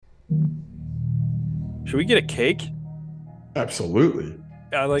Should we get a cake? Absolutely.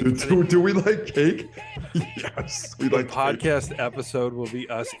 I like Do we like cake? Yes, we the like cake. podcast episode will be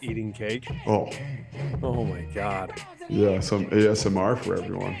us eating cake. Oh, Oh my god. yeah, some ASMR for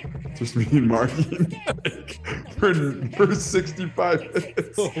everyone. Just me and Mark eating cake for 65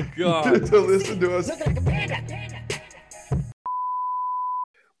 minutes. Oh You god. get to listen to us.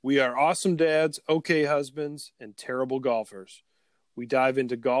 We are awesome dads, okay husbands, and terrible golfers. We dive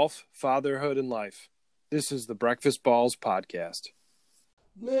into golf, fatherhood, and life. This is the Breakfast Balls podcast.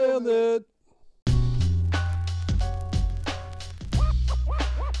 Nailed it.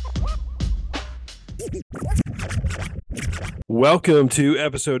 Welcome to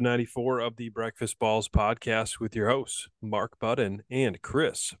episode 94 of the Breakfast Balls podcast with your hosts, Mark Budden and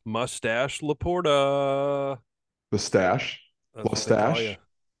Chris Mustache Laporta. The stash. That's what they call you.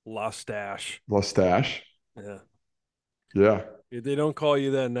 Lustache. Mustache. Yeah. Yeah, If they don't call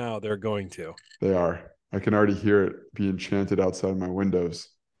you that now, they're going to. they are. I can already hear it being chanted outside my windows.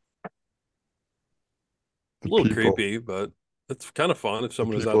 A The little people- creepy, but it's kind of fun if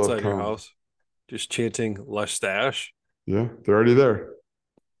someone was people have outside your come. house just chanting Lustache. Yeah, they're already there.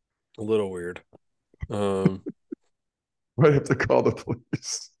 A little weird. Um, Might have to call the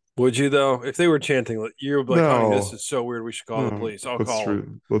police. would you though? If they were chanting, you would be like, honey, this No. is so weird. We should call the No, police. I'll let's call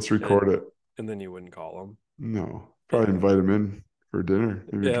them. Let's record it. And then you wouldn't call them. No, probably invite him in for dinner.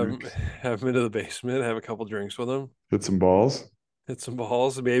 Maybe Yeah, drinks. have them into the basement, have a couple drinks with them, Hit some balls. hit some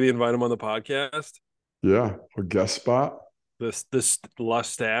balls, maybe invite them on the podcast. Yeah, a guest spot. This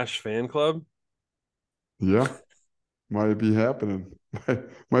Lustache fan club. Yeah, might be happening.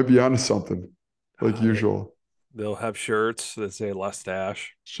 Might be onto something, like usual. They'll have shirts that say Lustache.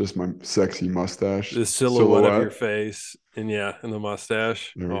 It's just my sexy mustache. The silhouette of your face, and the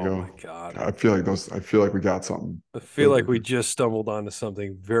mustache. There we oh go. my god! I feel like we got something. I feel like we just stumbled onto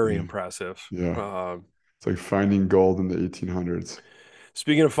something very impressive. Yeah. It's like finding gold in the 1800s.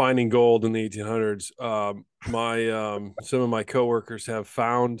 Speaking of finding gold in the 1800s, some of my coworkers have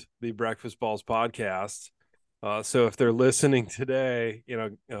found the Breakfast Balls podcast. So if they're listening today,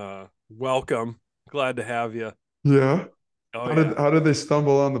 welcome. Glad to have you. Yeah. Oh, How did they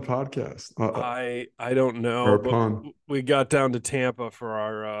stumble on the podcast? I don't know, Or a but pun. we got down to Tampa for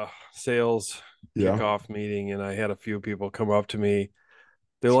our sales Yeah. kickoff meeting, and I had a few people come up to me.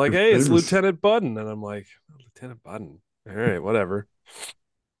 They're So like, you're "Hey, it's famous. Lieutenant Budden," and I'm like, "Lieutenant Budden? All right, whatever."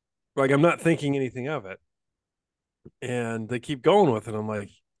 Like, I'm not thinking anything of it, and they keep going with it. I'm like,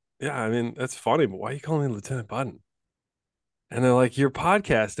 "Yeah, I mean, that's funny, but why are you calling me Lieutenant Budden?" And they're like, "Your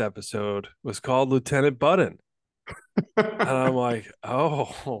podcast episode was called Lieutenant Budden." And I'm like,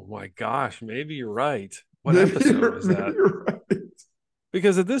 oh my gosh, maybe you're right. What episode was that? You're right.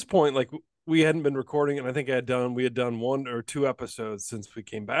 Because at this point, like, we hadn't been recording, and I think we had done 1 or 2 episodes since we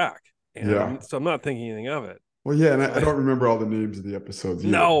came back. And Yeah. so I'm not thinking anything of it. Well, yeah, and I don't remember all the names of the episodes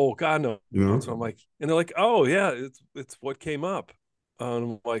either. No, God, no. You know? So I'm like, and they're like, oh yeah, it's what came up. And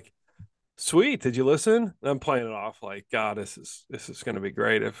I'm like, sweet. Did you listen? And I'm playing it off like, God, this is going to be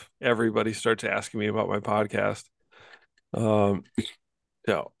great if everybody starts asking me about my podcast. So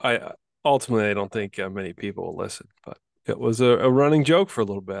I don't think many people will listen, but it was a running joke for a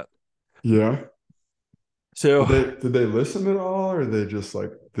little bit. Yeah. So Did they listen at all, or did they just when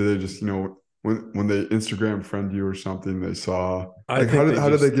they Instagram friend you or something, they saw I like think how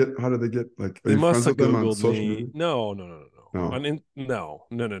did they get like, are they you must friends have with them on Googled social me. media? No. No. No.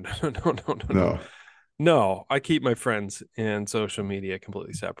 No. No. No, I keep my friends and social media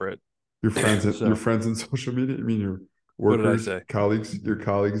completely separate. Your friends So- your friends in social media? You mean your What did I workers, say? colleagues, your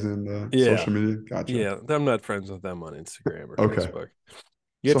colleagues in Yeah. social media? Gotcha. Yeah, I'm not friends with them on Instagram or Okay. Facebook.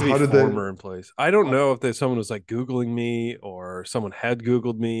 You have So to how be did they- former employees. I don't know if someone was like Googling me or someone had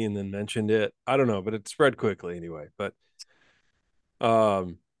Googled me and then mentioned it. I don't know, but it spread quickly anyway. But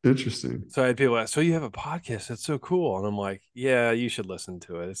Interesting. so I had people ask, so you have a podcast? That's so cool. And I'm like, yeah, you should listen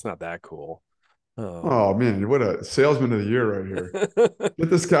to it. It's not that cool. Oh man, what a salesman of the year right here. Get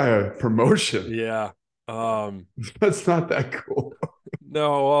this guy a promotion. Yeah. That's not that cool.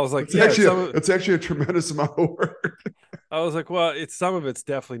 No, I was like, It's actually a tremendous amount of work. I was like, well, some of it's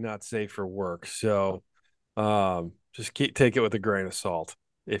definitely not safe for work. So just take it with a grain of salt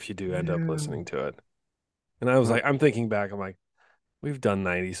if you do end up listening to it. And I was like, I'm thinking back, I'm like, we've done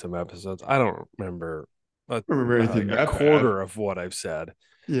 90 some episodes. I don't remember anything a that quarter of what I've said.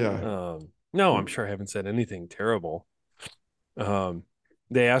 Yeah. No, I'm sure I haven't said anything terrible.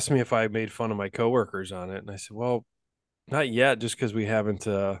 They asked me if I made fun of my coworkers on it, and I said, well, not yet, just because we haven't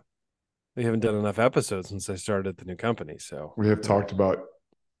done enough episodes since I started at the new company. So We have talked about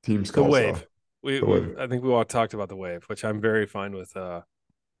Teams the calls. wave. The wave. I think we all talked about the wave, which I'm very fine with.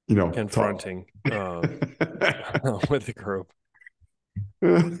 talk. confronting with the group.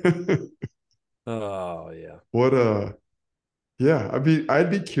 Oh yeah. What yeah, I'd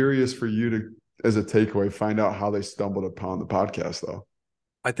be curious for you to, as a takeaway, find out how they stumbled upon the podcast though.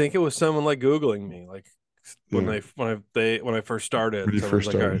 I think it was someone like Googling me, like when Yeah. when I first started. When you Someone's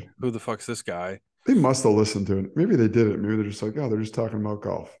first like, "All right, started. who the fuck's this guy?" They must have listened to it. Maybe they did it. Maybe they're just like, oh, they're just talking about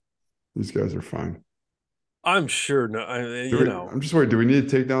golf. These guys are fine. I'm sure. No, I'm just worried. Do we need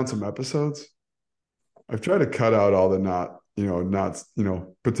to take down some episodes? I've tried to cut out all the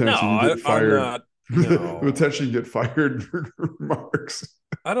no, potentially you get I'm fired, not. No, potentially you get fired remarks.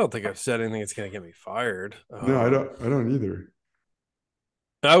 I don't think I've said anything that's gonna get me fired. No, I don't either.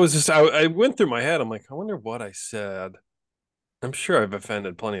 I went through my head. I'm like, I wonder what I said. I'm sure I've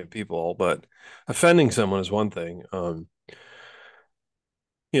offended plenty of people, but offending someone is one thing.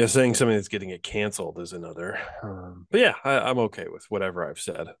 Saying something that's getting it canceled is another. But yeah, I'm okay with whatever I've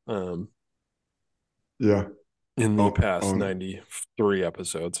said. Yeah. In the past Oh, 93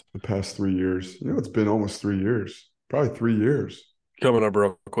 episodes. the past 3 years. It's been almost 3 years. Probably 3 years. Coming up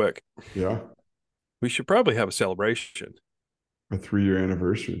real quick. Yeah. We should probably have a celebration. A 3-year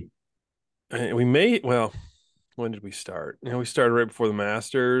anniversary. We may, well, when did we start? We started right before the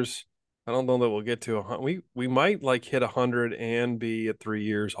Masters. I don't know that we'll get to we might like hit 100 and be at 3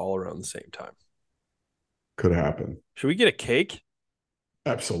 years all around the same time. Could happen. Should we get a cake?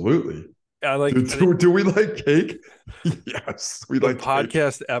 Absolutely. I like. Do we like cake? Yes, we like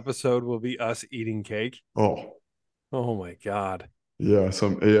podcast cake. episode will be us eating cake. Oh, oh my god. Yeah,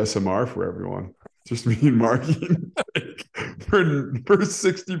 some ASMR for everyone. Just me and Mark eating cake for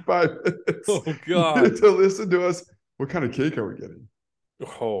 65 minutes. Oh You god. get to listen to us. What kind of cake are we getting?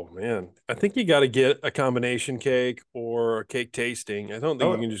 Oh man, I think you got to get a combination cake or a cake tasting. I don't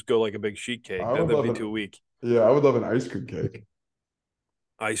think you can just go like a big sheet cake. I would That'd love be too weak. Yeah, I would love an ice cream cake.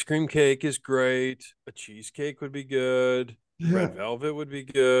 Ice cream cake is great. A cheesecake would be good. Yeah, Red velvet would be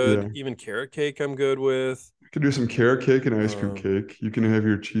yeah. good. Even carrot cake, I'm good with. You can do some carrot cake and ice cream Um, cake. You can have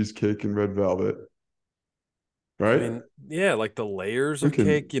your cheesecake and red velvet, I right? mean, yeah, like the layers We of can,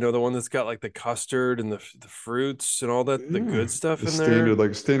 cake. The one that's got like the custard and the fruits and all that, the yeah, good stuff the in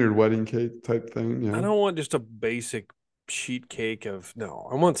there. standard wedding cake type thing. I Yeah, don't want just a basic sheet cake of no.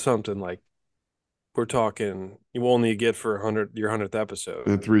 I want something like we're talking you only get for your 100th episode.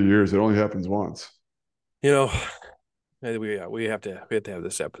 in 3 years, it only happens once. You know, we have to have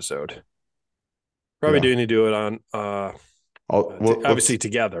this episode. Probably Yeah, do need to do it on well, obviously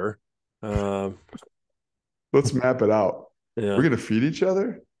together. Um, let's map it out. We're yeah, gonna feed each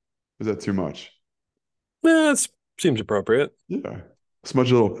other. Is that too much? yeah, it seems appropriate. Yeah,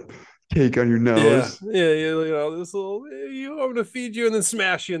 smudge a little cake on your Yeah, nose. yeah, this little I'm gonna feed you and then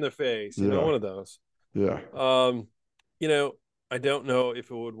smash you in the face. Yeah, One of those. yeah. Um, you know, I don't know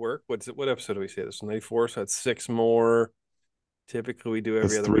if it would work. What episode do we say this? 94, so that's six more. Typically we do every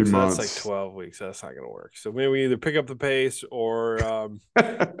That's other three week, so that's like months. 12 weeks. That's not gonna work. So maybe we either pick up the pace or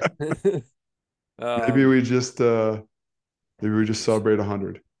Maybe um we just celebrate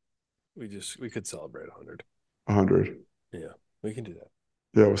 100. we could celebrate 100. 100. Yeah, we can do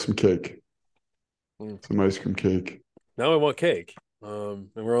that. Yeah, with some cake, Mm. some ice cream cake. Now I want cake. And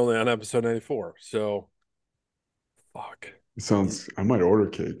we're only on episode 94. So fuck. It sounds. I might order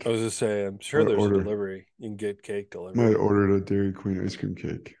cake. I was just saying, I'm I sure might there's a order. delivery. You can get cake Might delivered. order the Dairy Queen ice cream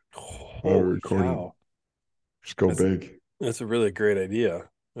cake. While we're Holy recording. cow. Just go That's big, that's a really great idea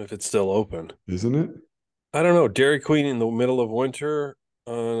if it's still open. isn't it? I don't know. Dairy Queen in the middle of winter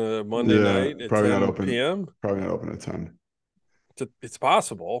on a Monday Yeah, night at probably not 10 open. p.m. Probably not open at 10. It's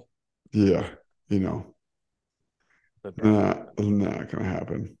possible. Yeah, you know, But probably not gonna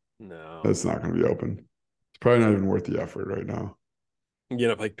happen. no. That's not gonna be open. It's probably not even worth the effort right now.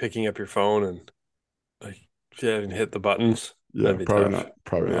 Like picking up your phone and like if you haven't hit the buttons. Yeah, That'd be probably tough. not.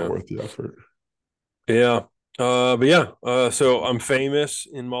 Probably not Yeah. worth the effort. Yeah. But yeah, so I'm famous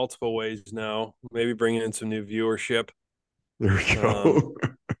in multiple ways now. Maybe bringing in some new viewership. There we Um, go.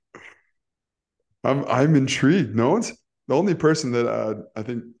 I'm intrigued. No one's the only person that I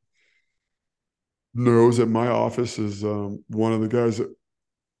think knows at my office is one of the guys that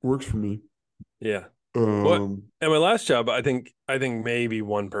works for me. yeah. What Um, at my last job, I think maybe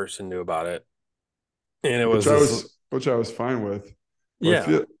one person knew about it, and it which was I this. was fine with. But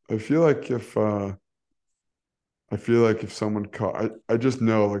Yeah. I feel like if someone I just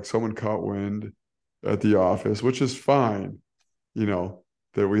know like someone caught wind at the office, which is fine,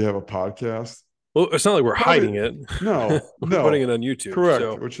 that we have a podcast. Well, it's not like we're Probably hiding it. no, We're putting it no, on YouTube. correct,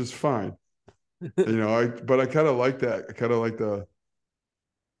 So which is fine. But I kind of like that. I kind of like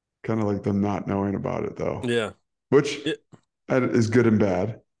them not knowing about it though, yeah. which It, is good and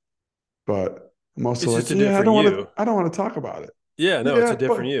bad. but I'm also It's like, just a yeah, different you. I don't want to talk about it. Yeah, no, it's Yeah, a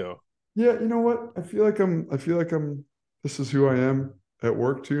different but you. yeah, you know what? I feel like this is who I am at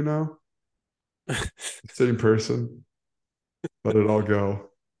work too now. Same person. Let it all go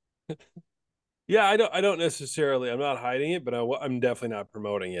Yeah, I don't necessarily. I'm not hiding it, but I'm definitely not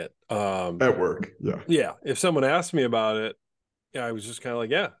promoting it. at work. Yeah. Yeah, if someone asked me about it, yeah, I was just kind of like,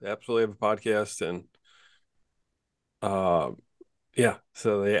 yeah, absolutely have a podcast, and um, yeah.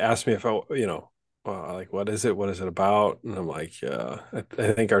 So they asked me if like, what is it? What is it about? And I'm like, I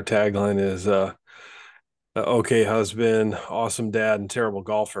think our tagline is, okay, husband, awesome dad, and terrible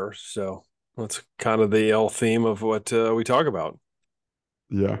golfer. So that's kind of the L theme of what we talk about.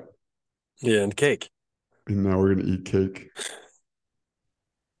 Yeah. Yeah, and cake, And now we're gonna eat cake.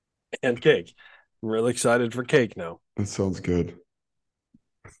 and cake. I'm really excited for cake now. That sounds good.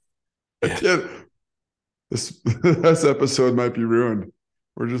 I Yeah. can't this episode might be ruined.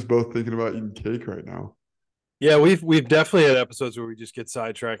 We're just both thinking about eating cake right now. Yeah, we've definitely had episodes where we just get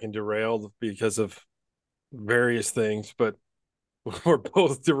sidetracked and derailed because of various things, but we're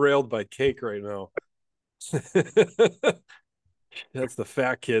both derailed by cake right now. That's the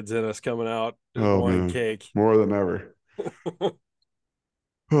fat kids in us coming out, just Oh wanting man, cake. more than ever.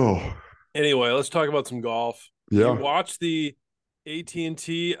 Oh Anyway, let's talk about some golf. You yeah, watch the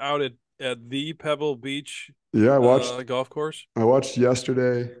AT&T out at the Pebble Beach yeah. golf course? I watched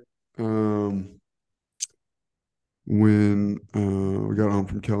yesterday. Um, when we got home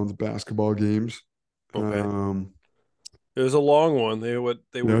from Kellen's basketball games. Okay. Um, It was a long one. They were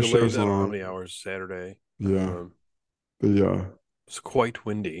yeah, shit delayed. was I don't know how long. many hours Saturday. Yeah, the It's quite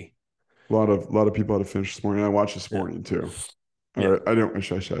windy. a lot of people had to finish this morning. I watched this Yeah. morning too. Yeah. Or I don't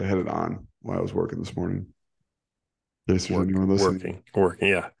wish I should have had it on while I was working this morning. In case there's anyone listening. Working.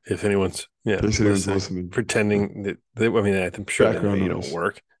 Yeah. If anyone's, In yeah, case anyone's listening, listening. pretending I mean, I'm sure they know Background you don't noise.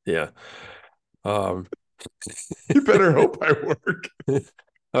 work. Yeah. Um, You better hope I work.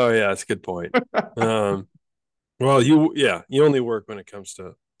 oh yeah, that's a good point. Um, well, you only work when it comes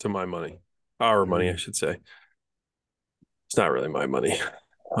to my money, our money, I should say. It's not really my money.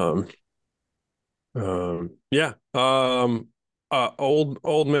 Um, yeah. Old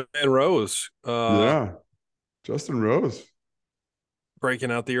man Rose, Yeah, Justin Rose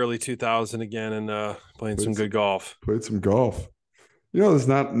breaking out the early 2000 again and playing played some some, good golf. played some golf. You know, there's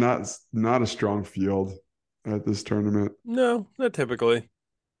not a strong field at this tournament, No, not typically.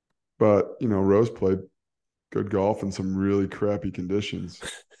 but you know, Rose played good golf in some really crappy conditions.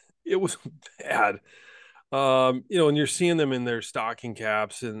 It was bad. And you're seeing them in their stocking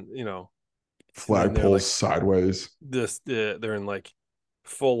caps, and and then they're Flagpoles like sideways. they're in like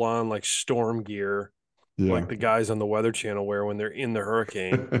full on like storm gear, Yeah. like the guys on the Weather Channel wear when they're in the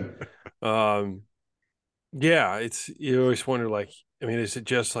hurricane. Um, yeah, it's you always wonder like, I mean, is it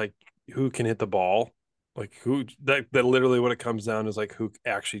just like who can hit the ball? Like who that literally what it comes down is like who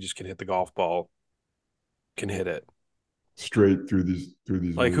actually just can hit the golf ball, can hit it. Straight through these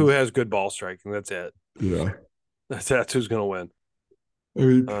Like who winds. has good ball striking. That's it. Yeah. That's who's gonna win. I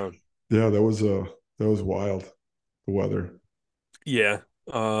mean, Um, yeah, that was wild. The weather. yeah.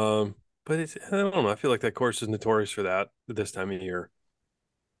 But I don't know. I feel like that course is notorious for that at this time of year.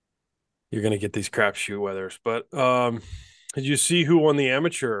 You're gonna get these crapshoot weathers. But did you see who won the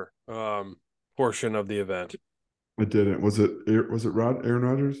amateur portion of the event? I didn't. Was it Aaron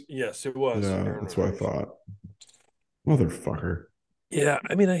Rodgers? Yes, it was Yeah, Aaron that's what I Rodgers. thought. Motherfucker. Yeah,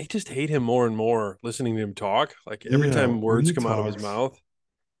 I mean, I just hate him more and more listening to him talk. Like every Yeah, time when words he come out of his talks, mouth,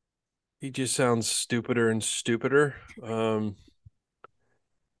 he just sounds stupider and stupider.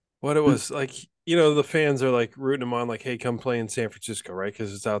 What it it, was like, the fans are like rooting him on, like, "Hey, come play in San Francisco, right?"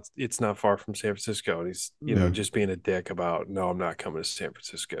 Because it's not far from San Francisco, and he's, yeah, just being a dick about, "No, I'm not coming to San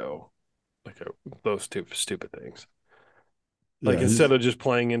Francisco." Like those two stupid things. Like yeah, instead of just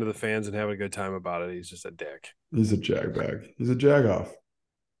playing into the fans and having a good time about it, he's just a dick. he's a jag bag. He's a jag off.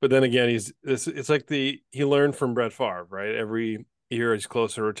 But then again, it's like he learned from Brett Favre, right? Every year he's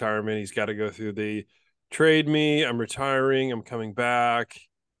closer to retirement, he's got to go through the trade me, I'm retiring, I'm coming back.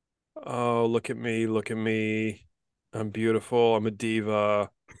 Oh, look at me. I'm beautiful, I'm a diva.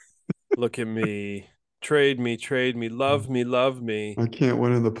 Look at trade me, love me, love me. I can't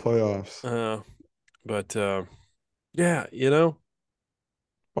win in the playoffs. Uh, but yeah,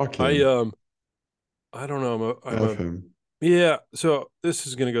 Fuck I him. I don't know. F him. Yeah. So this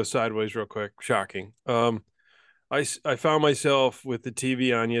is gonna go sideways real quick. Shocking. I found myself with the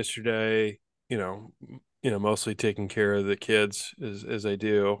TV on yesterday. Mostly taking care of the kids as I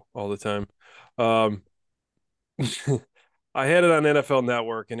do all the time. Um, I had it on NFL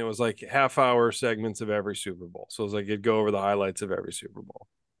Network, and it was like half-hour segments of every Super Bowl. So it was like it'd go over the highlights of every Super Bowl.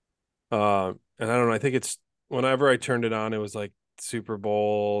 And I don't know. I think it's whenever I turned it on, it was like Super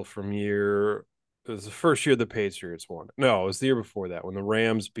Bowl from year. It was the first year the Patriots won. No, it was the year before that when the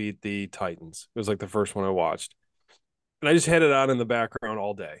Rams beat the Titans. It was like the first one I watched, and I just had it on in the background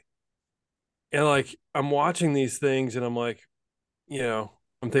all day. And like I'm watching these things, and I'm like,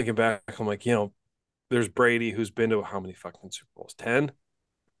 I'm thinking back. I'm like, there's Brady who's been to how many fucking Super Bowls? 10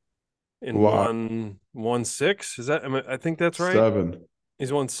 A and lot. won six. Is that? I think that's right. 7,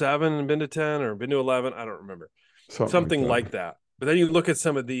 He's won 7 and been to 10 or been to 11. I don't remember. something like Something that. like that. But then you look at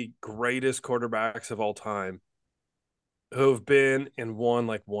some of the greatest quarterbacks of all time who have been and won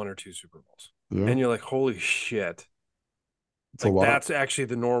like 1 or 2 Super Bowls. Yeah, And you're like, holy shit. it's a Like lot. that's actually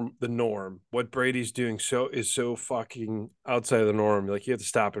the norm. What Brady's doing is so fucking outside of the norm. Like you have to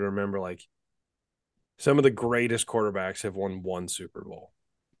stop and remember like some of the greatest quarterbacks have won 1 Super Bowl,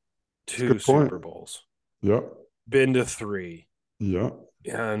 It's a two good point. Super Bowls, Yeah, been to 3. yeah.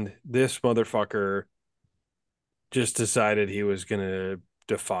 And this motherfucker just decided he was going to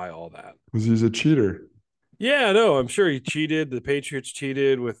defy all that. Because he's a cheater. Yeah, no, I'm sure he cheated. The Patriots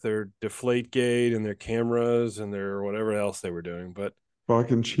cheated with their deflate gate and their cameras and their whatever else they were doing. But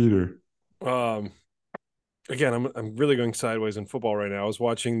Fucking cheater. um, again, I'm really going sideways in football right now. I was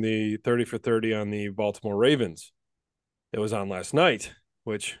watching the 30 for 30 on the Baltimore Ravens. It was on last night,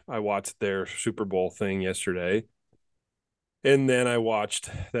 which I watched their Super Bowl thing yesterday. And then I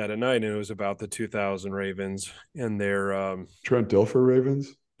watched that at night, and it was about the 2000 Ravens and their Trent Dilfer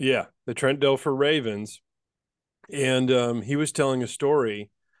Ravens. yeah, the Trent Dilfer Ravens. And he was telling a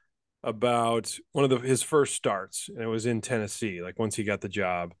story about one of his first starts, and it was in Tennessee, like once he got the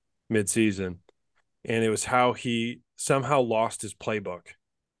job mid-season, and it was how he somehow lost his playbook,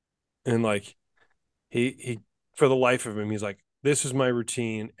 and like he for the life of him, he's like, "This is my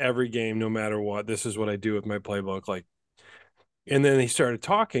routine every game, no matter what. This is what I do with my playbook." Like, and then he started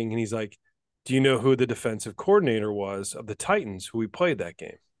talking, and he's like, "Do you know who the defensive coordinator was of the Titans who we played that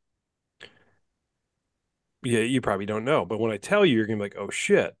game?" Yeah, you probably don't know, but when I tell you, you're gonna be like, "Oh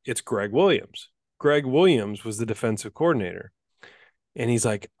shit, it's Greg Williams." Greg Williams was the defensive coordinator, and he's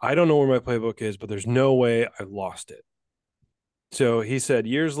like, "I don't know where my playbook is, but there's no way I lost it." So he said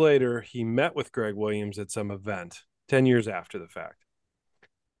years later, he met with Greg Williams at some event, 10 years after the fact.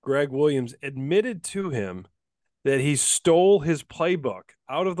 Greg Williams admitted to him that he stole his playbook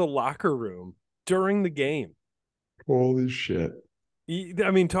out of the locker room during the game. Holy shit.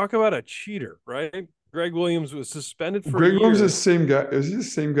 I mean, talk about a cheater, right? Greg Williams was suspended for a Greg Williams is year. the same guy. Is he the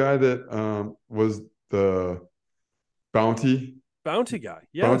same guy that was the bounty Bounty guy.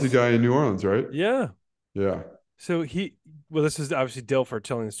 bounty Yes. guy in New Orleans, right? Yeah. Yeah. So well, this is obviously Dilfer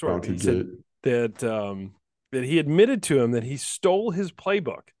telling the story, but Bounty he said Gate. that he admitted to him that he stole his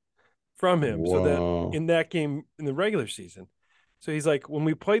playbook from him so that Wow. in that game in the regular season. So he's like, when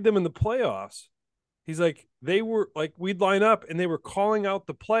we played them in the playoffs, he's like, they were like, we'd line up and they were calling out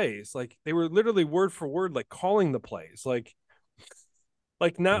the plays. Like they were literally word for word, like calling the plays. Like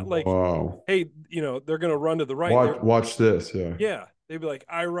not like, Wow. hey, they're going to run to the right. Watch this. Yeah. Yeah. They'd be like,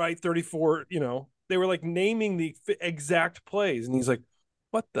 I write 34, they were like naming the exact plays. And he's like,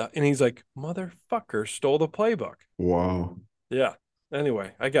 what the? And he's like, motherfucker stole the playbook. Wow. Yeah.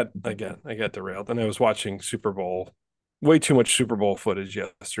 Anyway, I got derailed, and I was watching Super Bowl, way too much Super Bowl footage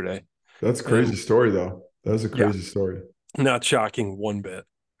yesterday, That's a crazy and story though. That's a yeah, crazy story. not shocking one bit.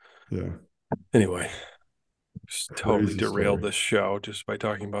 Yeah. Anyway, just totally Crazy derailed story. this show just by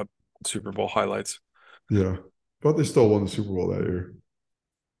talking about Super Bowl highlights. Yeah. But they still won the Super Bowl that year.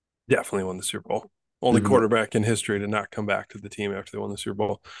 Definitely won the Super Bowl. Only Even though, quarterback in history to not come back to the team after they won the Super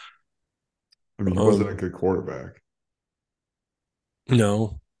Bowl. I mean, he wasn't a Um, good quarterback.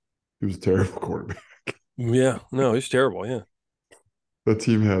 no, He was a terrible quarterback. yeah, no, he's terrible. Yeah, That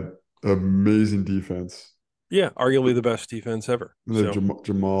team had amazing defense. yeah, arguably the best defense ever. And then So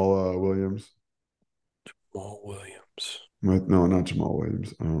Jamal Williams. Jamal Williams, No, not Jamal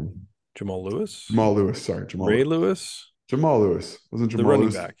Williams. Jamal Lewis, Jamal Lewis. Sorry, Ray Lewis, Jamal Lewis. Wasn't the Jamal running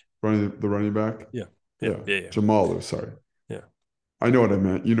Lewis back. the running back? Yeah. Yeah. Yeah, Yeah. Yeah. Jamal Lewis. Sorry, Yeah. I know what I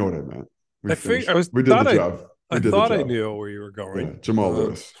meant. You know what I meant. We I figured finished. We did the job. I We did the thought I job. knew where you were Yeah, going. Jamal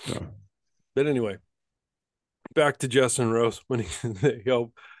Lewis. Yeah, But anyway, back to Justin Rose winning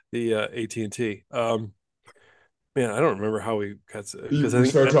the AT&T. Man, I don't remember how we got because I we think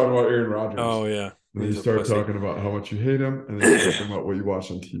started talking about Aaron Rodgers. oh yeah, And then you he's a start pussy. talking about how much you hate him, and then you start talking about what you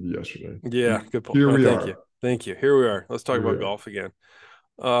watched on TV yesterday. Yeah, good point. Here we Thank you. are. Thank you. Here we are. Let's talk Here we about are. golf again.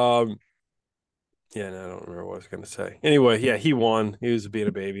 Um yeah, no, I don't remember what I was gonna say. Anyway, yeah, he won. He was being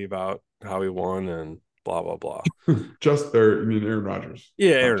a baby about how he won and blah blah blah. Just there. I mean, Aaron Rodgers.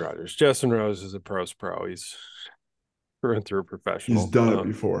 Yeah, Aaron Rodgers. Justin Rose is a pro's pro. through and through He's professional. done it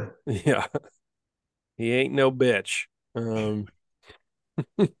before. Yeah, he ain't no bitch.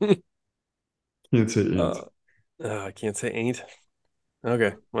 Can't say ain't. uh, I can't say ain't.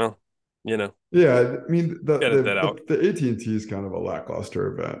 Okay, well, you know, Yeah, I mean edit that out. the AT&T is kind of a lackluster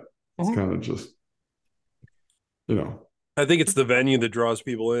event. It's Mhm. kind of just, you know, I think it's the venue that draws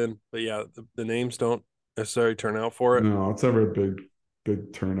people in, but yeah, the names don't necessarily turn out for it. no, it's never a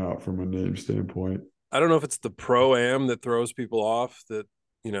big turnout from a name standpoint. I don't know if it's the pro am that throws people off, that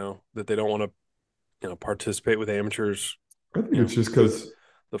that they don't want to participate with amateurs, I think it's just the because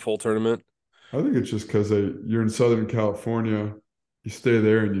the full tournament. I think it's just because you're in Southern California, you stay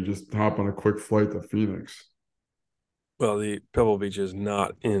there and you just hop on a quick flight to Phoenix. Well, the Pebble Beach is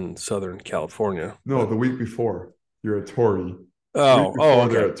not in Southern California, No, but the week before you're at Torrey. The week oh, before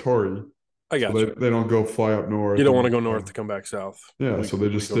they're okay, at Torrey, I so got you. they don't go fly up You north don't want and to go north to come back south a yeah, week so they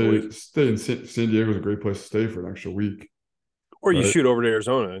just week over week, stay in San Diego is a great place to stay for an extra week, or you right? shoot over to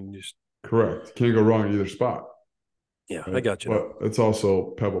Arizona and just Correct. Can't go wrong in either spot, yeah, I right? got you now. But it's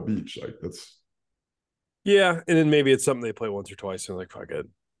also Pebble Beach, like that's Yeah, and then maybe it's something they play once or twice and like fuck it,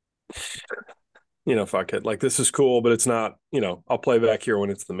 fuck it. Like this is cool, but it's not. I'll play back here when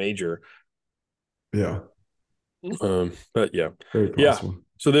it's the major. yeah, But yeah, very yeah. possible.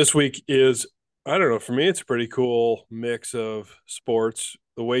 So this week is, I don't know. For me, it's a pretty cool mix of sports.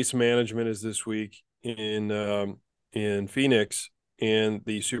 The Waste Management is this week in Phoenix, and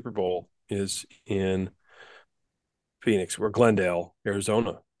the Super Bowl is in Phoenix or Glendale,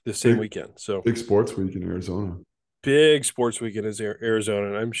 Arizona, the same Big weekend. So big sports week in Arizona. big sports weekend is Arizona,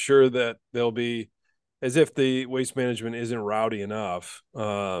 and I'm sure that they'll be, as if the Waste Management isn't rowdy enough.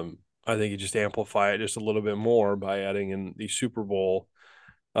 I think you just amplify it just a little bit more by adding in the Super Bowl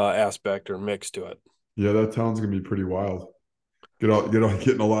aspect or mix to it. Yeah, that town's gonna be pretty wild.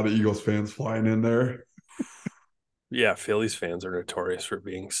 Getting a lot of Eagles fans flying in there. Yeah, Phillies fans are notorious for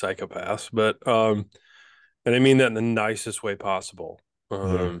being psychopaths, but and I mean that in the nicest way possible.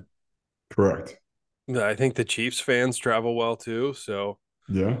 Yeah, Um, correct. I think the Chiefs fans travel well too, so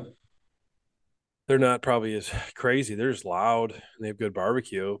Yeah, they're not probably as crazy. They're just loud and they have good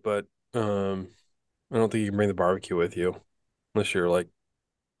barbecue, but um, I don't think you can bring the barbecue with you unless you're like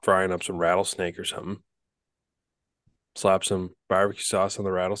frying up some rattlesnake or something. Slap some barbecue sauce on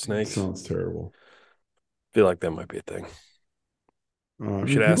the it rattlesnakes. sounds terrible. Feel like that might be a thing. I We mean,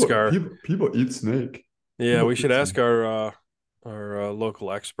 should ask our people eat snake. Yeah, People we should eat ask snake. our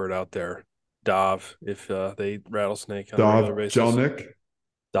local expert out there, Dov, if they eat rattlesnake on a regular Dov basis. Jelnik.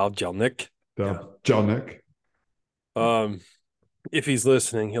 Dov Jelnik. Yeah. Dov Jelnik. Um, if he's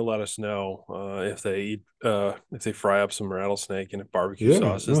listening, he'll let us know if they fry up some rattlesnake and if barbecue Yeah,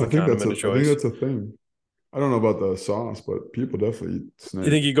 sauce is no, the condiment of I think choice. that's a thing. I don't know about the sauce, but people definitely eat You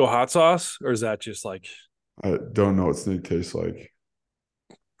think snake. you go hot sauce, or is that just like, I don't know what snake tastes like.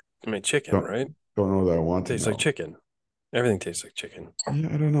 I mean, chicken, Don't right? don't know that I want to Tastes like know. chicken. Everything tastes like chicken. Yeah,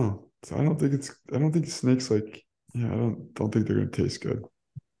 I don't know. So I don't think snakes like yeah, I don't think they're gonna taste good.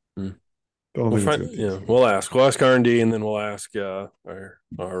 Hmm. I don't We'll think it's find, gonna taste good. we'll ask R&D, and then we'll ask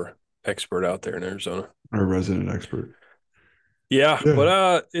our expert out there in Arizona. Our resident expert. Yeah, but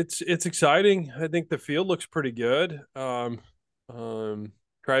Yeah. it's exciting. I think the field looks pretty good.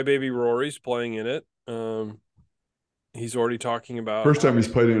 Crybaby Rory's playing in it. He's already talking about First time how he's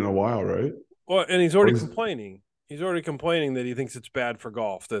played it in a while, right? well, and he's Or already he's complaining. He's already complaining that he thinks it's bad for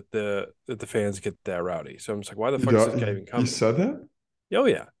golf that the fans get that rowdy. So I'm just like, why the fuck is this guy even he coming? said that? Oh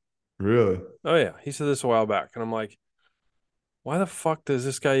yeah, Really? oh yeah. He said this a while back, and I'm like, why the fuck does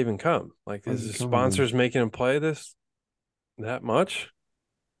this guy even come? Like, Why is is he his coming then? sponsors making him play this that much?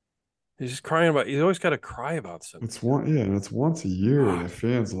 He's just crying about. He's always got to cry about something. And it's once a year and the God,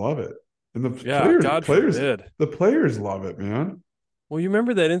 fans love it. And the yeah, God forbid. the players love it, man. Well, you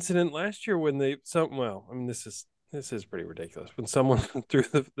remember that incident last year when well, I mean this is pretty ridiculous. When someone threw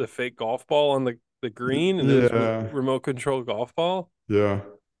the fake golf ball on the green and it was a Yeah. remote control golf ball. Yeah.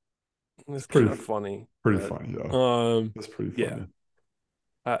 It's It's kind of funny, pretty but funny, yeah. That's pretty yeah, funny.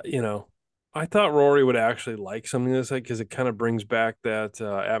 uh, you know, I thought Rory would actually like something this like because it kind of brings back that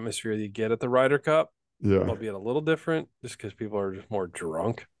atmosphere that you get at the Ryder Cup, Yeah. albeit a little different, just because people are just more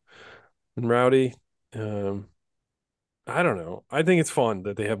drunk and rowdy. Um, I don't know. I think it's fun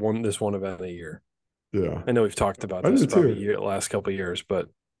that they have this one event a year. Yeah. I know we've talked about I this do probably too. last couple of years, but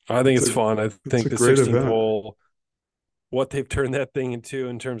I think it's fun. I It's think a the great 16th event. hole, what they've turned that thing into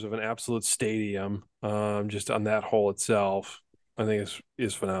in terms of an absolute stadium, just on that hole itself, I think is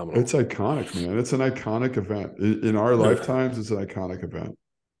It's phenomenal. iconic, man. It's an iconic event. In our lifetimes, it's an iconic event.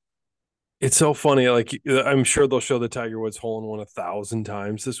 It's so funny. Like I'm sure they'll show the Tiger Woods hole in one 1,000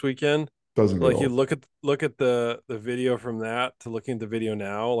 times this weekend. Doesn't get Like you old. look at the video from that to looking at the video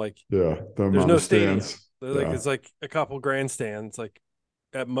now, like Yeah, the there's amount no of stadium. stands. Like Yeah, it's like a couple grandstands, like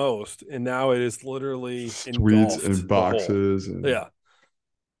at most, and now it is literally suites engulfed and the whole. boxes, and Yeah,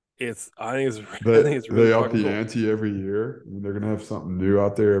 I think it's I they think it's really they up fucking the cool. ante every year. I mean, they're gonna have something new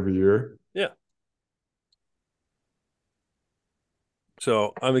out there every year. Yeah,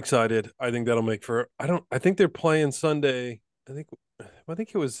 so I'm excited. I think that'll make for. I don't. I think they're playing Sunday. I think. I think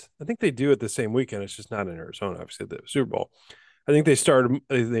it was. I think they do it the same weekend. It's just not in Arizona. Obviously, the Super Bowl. I think they started.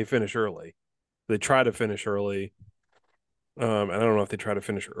 They finish early. They try to finish early. I don't know if they try to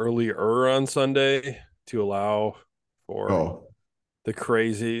finish earlier on Sunday to allow for Oh, the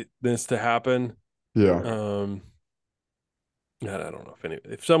craziness to happen. yeah. Um, and I don't know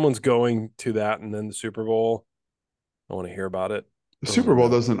if someone's going to that and then the Super Bowl, I want to hear about it. The Super Bowl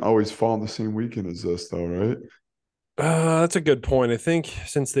Um, doesn't always fall on the same weekend as this, though, right? that's a good point. I think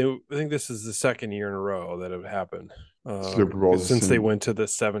this is the second year in a row that it happened. Super Bowl is the Since they same. went to the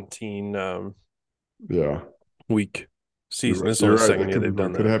 17 Yeah, week you're season, right. this is only You're the right. second That year they've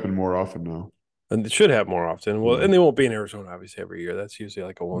done could that. happen more often now. And it should have more often. Well, Yeah. and they won't be in Arizona obviously every year. That's usually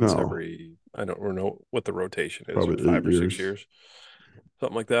like a once No, every. I don't know what the rotation is, probably 8 years. 5 or 6 years,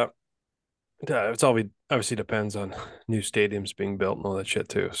 something like that. Yeah, it's all obviously depends on new stadiums being built and all that shit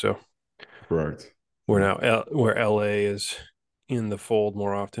too. So Correct. we're Yeah. now where LA is in the fold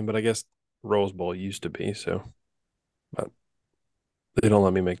more often, but I guess Rose Bowl used to be so, but they don't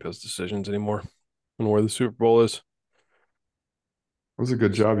let me make those decisions anymore on where the Super Bowl is. That was a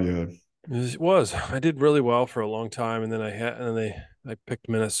good job you had. It was. I did really well for a long time, and then I picked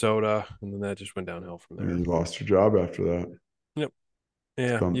Minnesota, and then that just went downhill from And then there. you lost your job after that. Yep.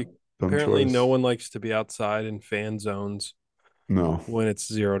 It's Yeah. You dumb apparently no choice. one likes to be outside in fan zones No. when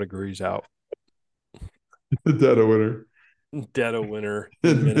it's 0 degrees out, The dead of winter dead of winter in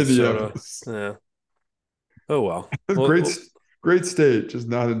in Minnesota. Minneapolis. Yeah. Oh well. Great, great state, just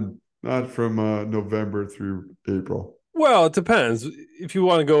not from November through April. Well, it depends. If you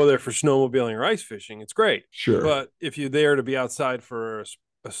want to go there for snowmobiling or ice fishing, it's great. Sure. But if you're there to be outside for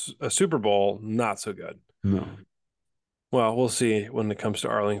a Super Bowl, not so good. No. Well, we'll see when it comes to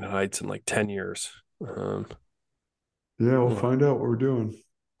Arlington Heights in like 10 years. Yeah, we'll We'll find out what we're doing.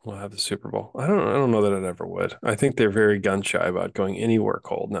 we'll have the Super Bowl. I don't know that it ever would. I think they're very gun shy about going anywhere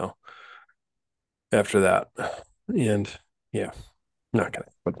cold now after that. And yeah, not gonna,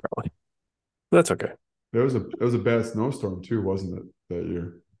 but probably. That's okay. It was a bad snowstorm too, wasn't it, that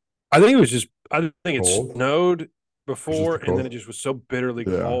year? I think it Cold. snowed Or just before the and then it cold. just was so bitterly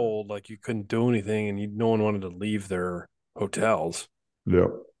Yeah. cold, like you couldn't do anything and no one wanted to leave their hotels. Yep.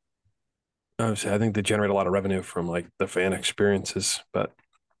 Obviously, I think they generate a lot of revenue from like the fan experiences, but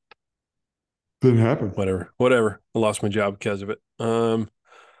Didn't happen. whatever. I lost my job because of it. So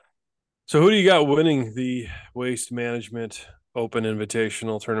who do you got winning the Waste Management Open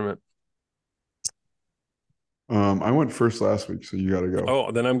Invitational Tournament? I went first last week, so you got to go.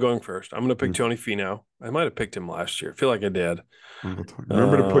 Oh, then I'm going first. I'm going to pick You're Tony Finau. I might have picked him last year. I feel like I did. Uncle Tony.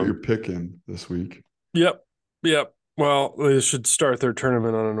 Remember to put your Um, pick in this week. yep, yep. Well, they should start their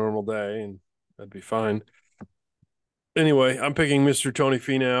tournament on a normal day, and that'd be fine. Anyway, I'm picking Mr. Tony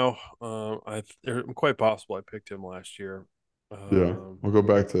Finau. Quite possible I picked him last year. Yeah, Um, we'll go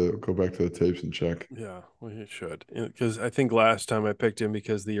back to the tapes and check. yeah, we should because I think last time I picked him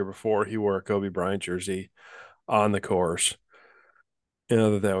because the year before he wore a Kobe Bryant jersey on the course.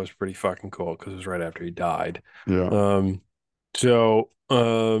 That was pretty fucking cool because it was right after he died. Yeah. Um, so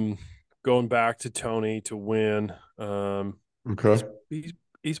going back to Tony to win, Okay. he's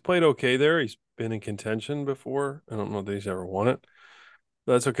he's played okay there. He's been in contention before. I don't know that he's ever won it.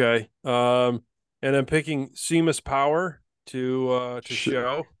 That's okay. And I'm picking Seamus Power to I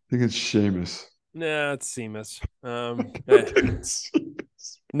show. think it's Seamus. Nah, it's Seamus. I think it's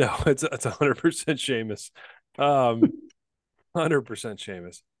Seamus. No, it's 100% Seamus. 100%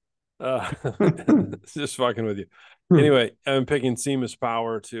 Seamus. It's just fucking with you. Anyway, I'm picking Seamus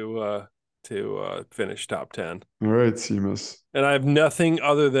Power to finish top 10. All right, Seamus. And I have nothing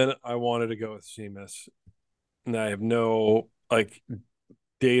other than I wanted to go with Seamus. And I have no like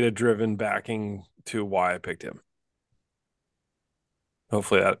data driven backing to why I picked him.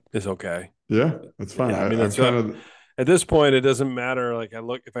 Hopefully that is okay. Yeah, that's fine. Yeah, I mean I'm that's kind what of at this point it doesn't matter. Like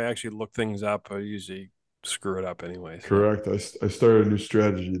if I actually look things up, I usually screw it up anyway. So correct. I started a new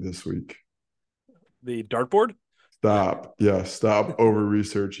strategy this week. the dartboard, Stop. Yeah, stop over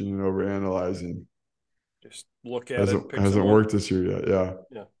researching and over analyzing. just look at it, pick Hasn't someone. worked this year yet. Yeah.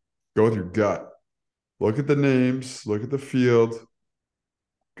 Yeah. Go with your gut. Look at the names, look at the field,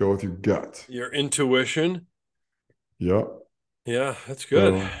 go with your gut. Your intuition. Yep. Yeah, that's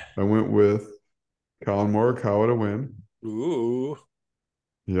good. So I went with Colin Morikawa to win. Ooh.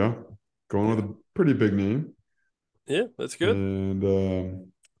 Yeah, going with Yeah. a pretty big name. Yeah, that's good.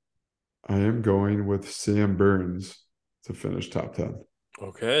 And I am going with Sam Burns to finish top 10.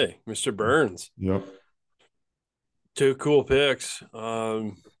 Okay, Mr. Burns. Yep. Two cool picks.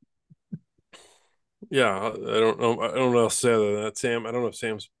 Yeah, I don't know. I don't know how to say that. Sam, I don't know if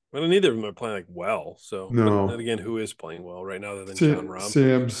Sam's. Well, neither of them are playing like well. So, but then No, again, who is playing well right now other than John Rahm?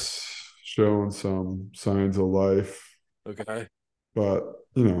 Sam's shown some signs of life, Okay. but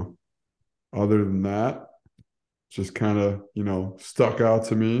other than that, just kind of stuck out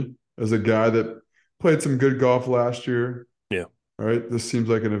to me as a guy that played some good golf last year. Yeah. All right, this seems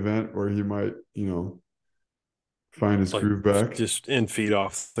like an event where he might find his Like groove back, just in feed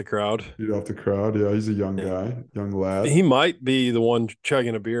off the crowd. beat off the crowd. Yeah, he's a young Yeah. guy, young lad. He might be the one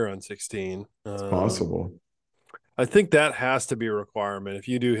chugging a beer on 16. It's possible. I think that has to be a requirement. If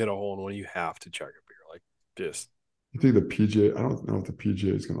you do hit a hole in one, you have to chug a beer. Like, just I think the PGA. I don't know if the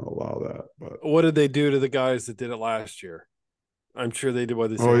PGA is going to allow that, but what did they do to the guys that did it last year? I'm sure they did what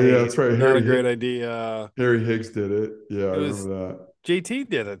they oh say. yeah, Hey, that's right. not a great idea. Harry Higgs did it. Yeah, I It was remember that. JT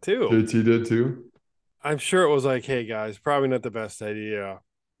did it too. JT did too. I'm sure it was like, hey guys, probably not the best idea.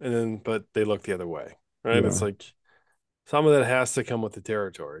 And then, but they look the other way, right? It's Yeah, like some of that has to come with the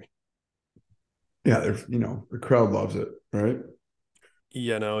territory. yeah. The crowd loves it, right?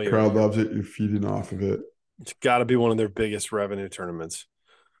 You know, Crowd loves it. You're feeding off of it. it's got to be one of their biggest revenue tournaments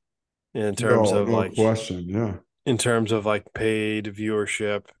in terms No, of no like, question. Yeah, in terms of like paid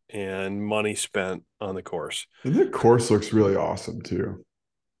viewership and money spent on the course. and the course looks really awesome too.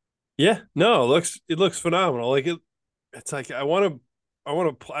 Yeah, no, it looks phenomenal. Like it's like I want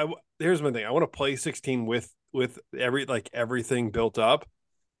to play. Here's my thing. I want to play 16 with everything built up,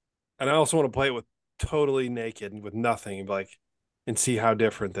 and I also want to play it with totally naked and with nothing, like, and see how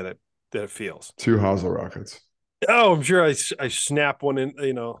different that it feels. Two Hazel rockets. Oh, I'm sure I snap one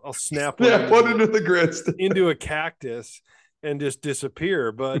in. I'll snap one Yeah, one into the grandstand. into a cactus and just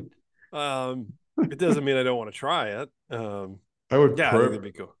disappear. But it doesn't mean I don't want to try it. I would Yeah, I think that'd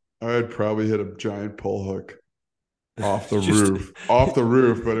be cool. I would probably hit a giant pull hook Just off the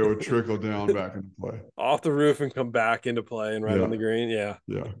roof, but it would trickle down back into play. off the roof and come back into play and right Yeah, on the green. Yeah.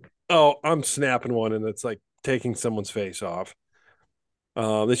 yeah. Oh, I'm snapping one and it's like taking someone's face off.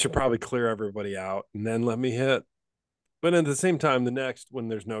 They should probably clear everybody out and then let me hit. But at the same time, the next when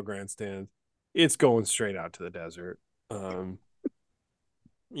there's no grandstand, it's going straight out to the desert. Um,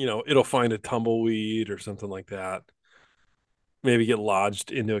 it'll find a tumbleweed or something like that. Maybe get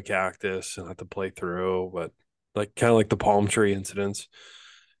lodged into a cactus and have to play through, but like kind of like the palm tree incidents.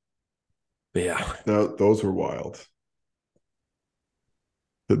 But yeah, Those were wild.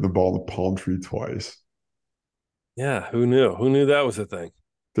 Hitting the ball in the palm tree twice. yeah. Who knew? Who knew that was a thing?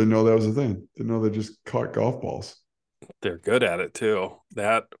 Didn't know that was a thing. Didn't know they just caught golf balls. They're good at it too.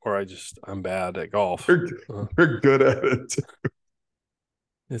 That or I'm bad at golf. They're, they're good at it.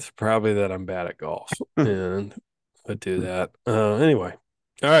 It's probably that I'm bad at golf and I do that. Anyway.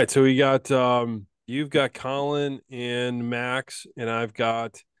 All right. So we got you've got Colin and Max, and I've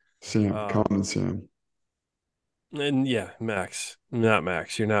got Sam, um Colin and Sam. and yeah, Max. Not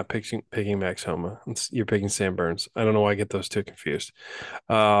Max. You're not picking Max Homa. You're picking Sam Burns. I don't know why I get those two confused.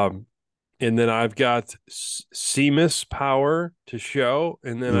 Um and then I've got Seamus Power to show,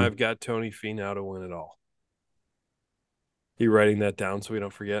 and then Yeah. I've got Tony Finau to win it all. You writing that down so we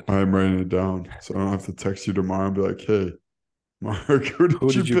don't forget? I'm writing it down. So I don't have to text you tomorrow and be like, hey, Mark, who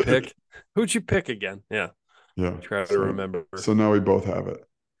Who did you did you pick? pick? Who'd you pick again? Yeah, Yeah. try to So remember. so now we both have it.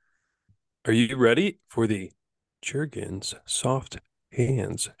 Are you ready for the Jergens Soft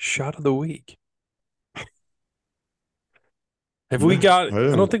Hands Shot of the Week? Have we Yeah, got? I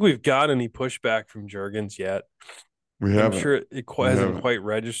I don't am. think we've got any pushback from Jergens yet. We I'm haven't. sure it We hasn't haven't. quite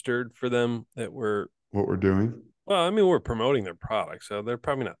registered for them that we're. What we're doing. Well, I mean, we're promoting their product, so they're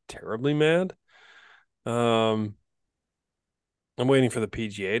probably not terribly mad. Um, I'm waiting for the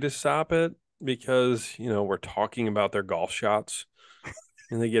PGA to stop it because we're talking about their golf shots,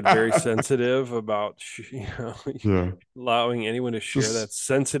 and they get very sensitive about Yeah. allowing anyone to share that Just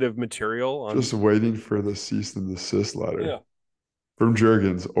sensitive material just on. waiting for the cease and desist letter Yeah, from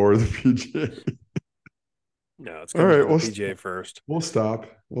Jurgens or the PGA. no, it's All coming right, from the PGA first. we'll stop.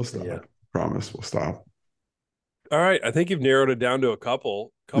 We'll Yeah. stop. Promise, we'll stop. All right, I think you've narrowed it down to a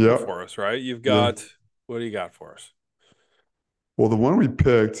couple Yep. for us, right? You've Yeah. got what do you got for us? Well, the one we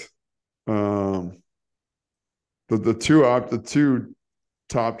picked, um, the two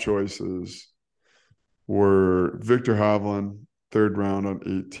top choices were Victor Hovland, third round on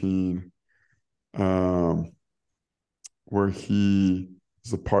 18. Um, where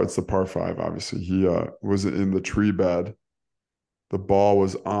it's the par five, obviously. He was in the tree bed. The ball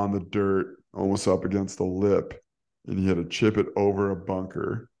was on the dirt, almost up against the lip, and he had to chip it over a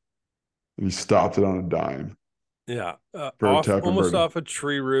bunker, and he stopped it on a dime Yeah, for a off tap and almost birdie. off a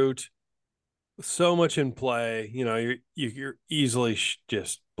tree root. So much in play. You're easily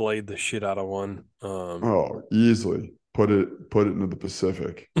just blade the shit out of one. Oh, easily put it into the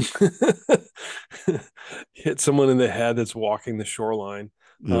Pacific. Hit someone in the head that's walking the shoreline.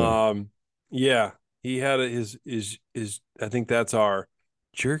 Yeah, Um, yeah, he had his. I think that's our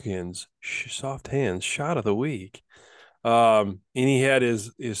Jergens soft hands shot of the week. And he had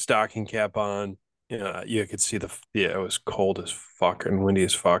his stocking cap on. You could see it was cold as fuck and windy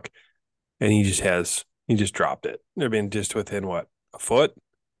as fuck, and he just dropped it. I mean, just within what, a foot?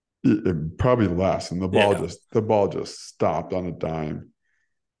 it probably less, and Yeah, the ball just stopped on a dime.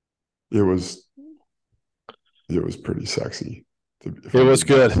 It was it was pretty sexy, if it I'm was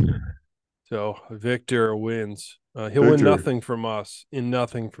being good. honest. So Victor wins. He'll win Victor, nothing from us and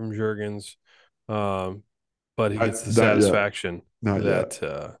nothing from Jurgens, um, but he gets the not yet, satisfaction not yet.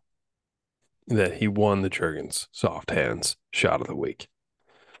 that he won the Jurgens soft hands shot of the week.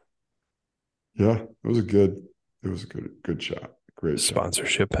 Yeah, it was a good shot, great shot.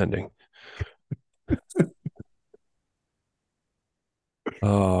 Sponsorship pending.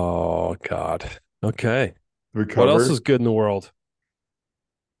 Oh God. Okay. What else is Recover. good in the world?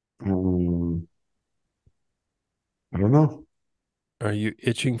 Um, I don't know. Are you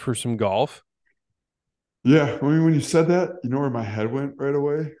itching for some golf? Yeah, I mean, when you said that, you know where my head went right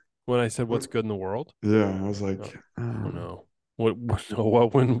away? When I said what's good in the world? Yeah, I was Oh, like, oh no.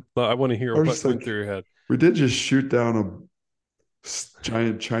 What went I want to hear I was what just went like, through your head. we did just shoot down a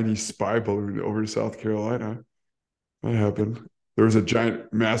giant Chinese spy balloon over South Carolina. That happened. There was a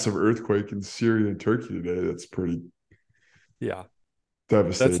giant, massive earthquake in Syria and Turkey today. That's pretty Yeah.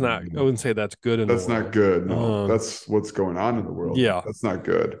 That's not, I devastating. wouldn't say that's good in the That's not world. good. No, Um, that's what's going on in the world. yeah. That's not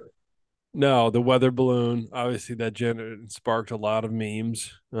good. No, the weather balloon, obviously sparked a lot of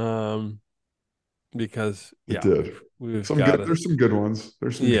memes. Because It yeah, did. we've got a There's some good ones.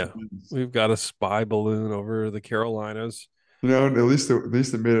 There's some good yeah, ones. we've got a spy balloon over the Carolinas. You know, at least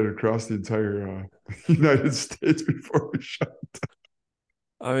it made it across the entire United States before we shot.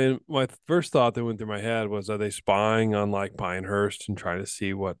 I mean, my first thought that went through my head was, are they spying on like Pinehurst and trying to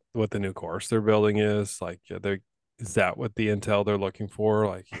see what the new course they're building is? Like, is that what the intel they're looking for?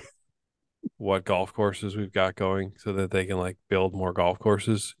 Like, what golf courses we've got going so that they can like build more golf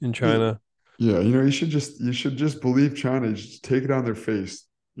courses in Yeah, China? yeah, you should just believe China. You just take it on their face.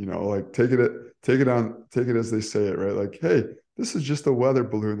 You know, like take it as they say it, right? Like, hey, this is just a weather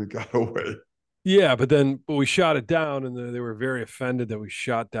balloon that got away. Yeah, but we shot it down, and they were very offended that we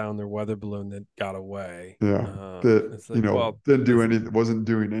shot down their weather balloon that got away. Yeah, that It's like, well, didn't do this, anything, wasn't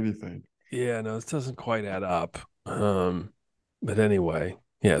doing anything. yeah, no, this doesn't quite add up. But anyway,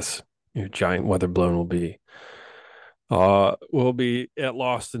 yes, your giant weather balloon will be at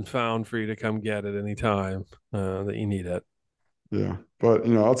lost and found for you to come get at any time that you need it. Yeah, but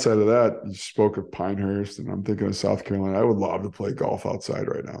outside of that, you spoke of Pinehurst, and I'm thinking of South Carolina. I would love to play golf outside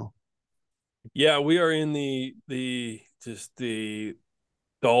right now. Yeah, we are in the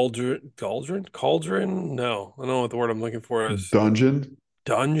cauldron. No, I don't know what the word I'm looking for is. Dungeon,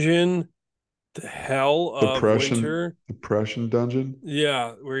 Dungeon, the hell of winter. depression dungeon.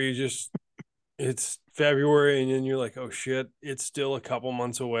 Yeah, where it's February and then you're like, oh shit, it's still a couple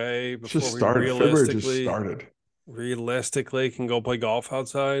months away It's before just we started. February just started. realistically can go play golf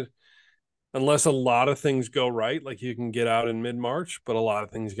outside. Unless a lot of things go right, like you can get out in mid-March, but a lot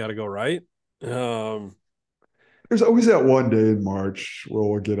of things got to go right. Um, There's always that one day in March where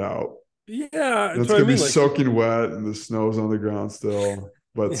we'll get out. yeah, And that's it's what I gonna be mean. Like soaking wet and the snow's on the ground still,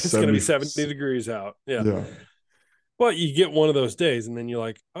 but it's going to 70. be 70 degrees out. Yeah. Yeah, But you get one of those days and then you're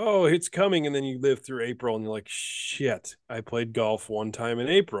like, oh, it's coming. And then you live through April and you're like, shit, I played golf one time in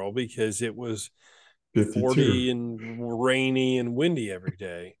April because it was 52. 40 and rainy and windy every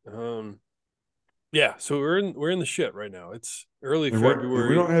day. Yeah, so we're in the shit right now. It's early And we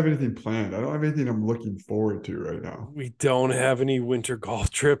February. don't have anything planned. I don't have anything I'm looking forward to right now, We don't have any winter golf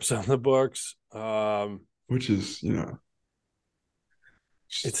trips on the books. which is,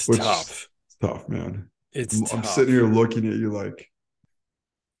 It's which is tough. tough, man. It's I'm sitting tough. here looking at you like,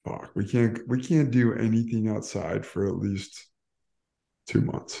 fuck, we can't do anything outside for at least 2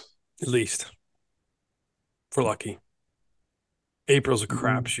 months. At least for lucky. April's a Mhm.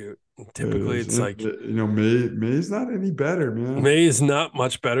 crapshoot. It Typically, is. it's And, like May's not any better, man. May is not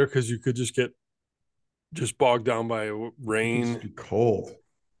much better because you could just get just bogged down by It can just rain, be cold.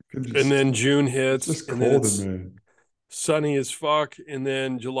 It can and just then June it's hits, just and then cold in it's May. sunny as fuck, and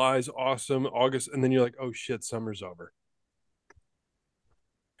then July's awesome, August, and then you're like, oh shit, summer's over.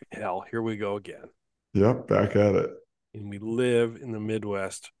 Hell, here we go again. Yep, back at it. And we live in the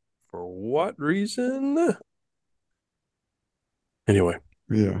Midwest for what reason? Anyway,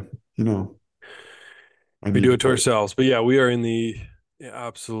 Yeah, you know, I we need do to it to play ourselves. But yeah, we are in the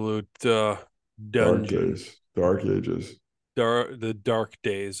absolute Dark dungeon, Days, Dark Ages. the dark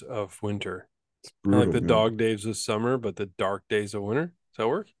days of winter. It's Kind of like brutal, the man. dog days of summer, but the dark days of winter. Does that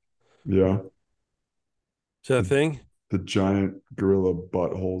work? Yeah, Is that a the, thing? the giant gorilla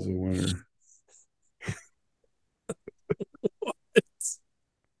buttholes of winter.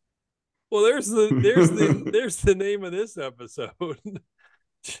 Well, there's the name of this episode.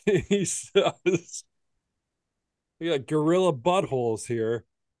 Jesus. We got gorilla buttholes here.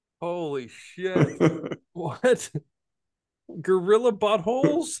 Holy shit. What? Gorilla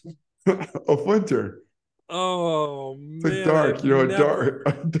buttholes? Of winter. Oh It's like man, dark, I've you know, never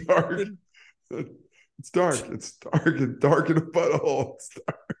dark. It's dark. It's dark in a butthole.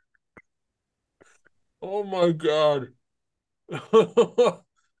 Oh my god.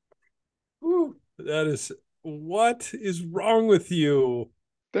 That is, what is wrong with you?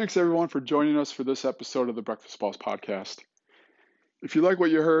 Thanks everyone for joining us for this episode of the Breakfast Balls podcast. If you like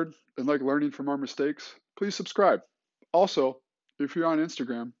what you heard and like learning from our mistakes, please subscribe. Also, if you're on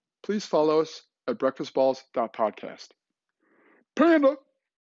Instagram, please follow us at breakfastballs.podcast. Panda!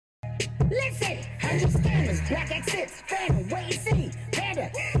 Listen, hundred scammers, black exits, Panda, wait and see,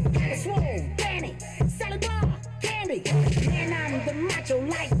 Panda, got a swole, Danny, Sally Bar, Candy, man, I'm the macho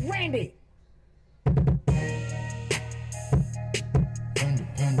like Randy.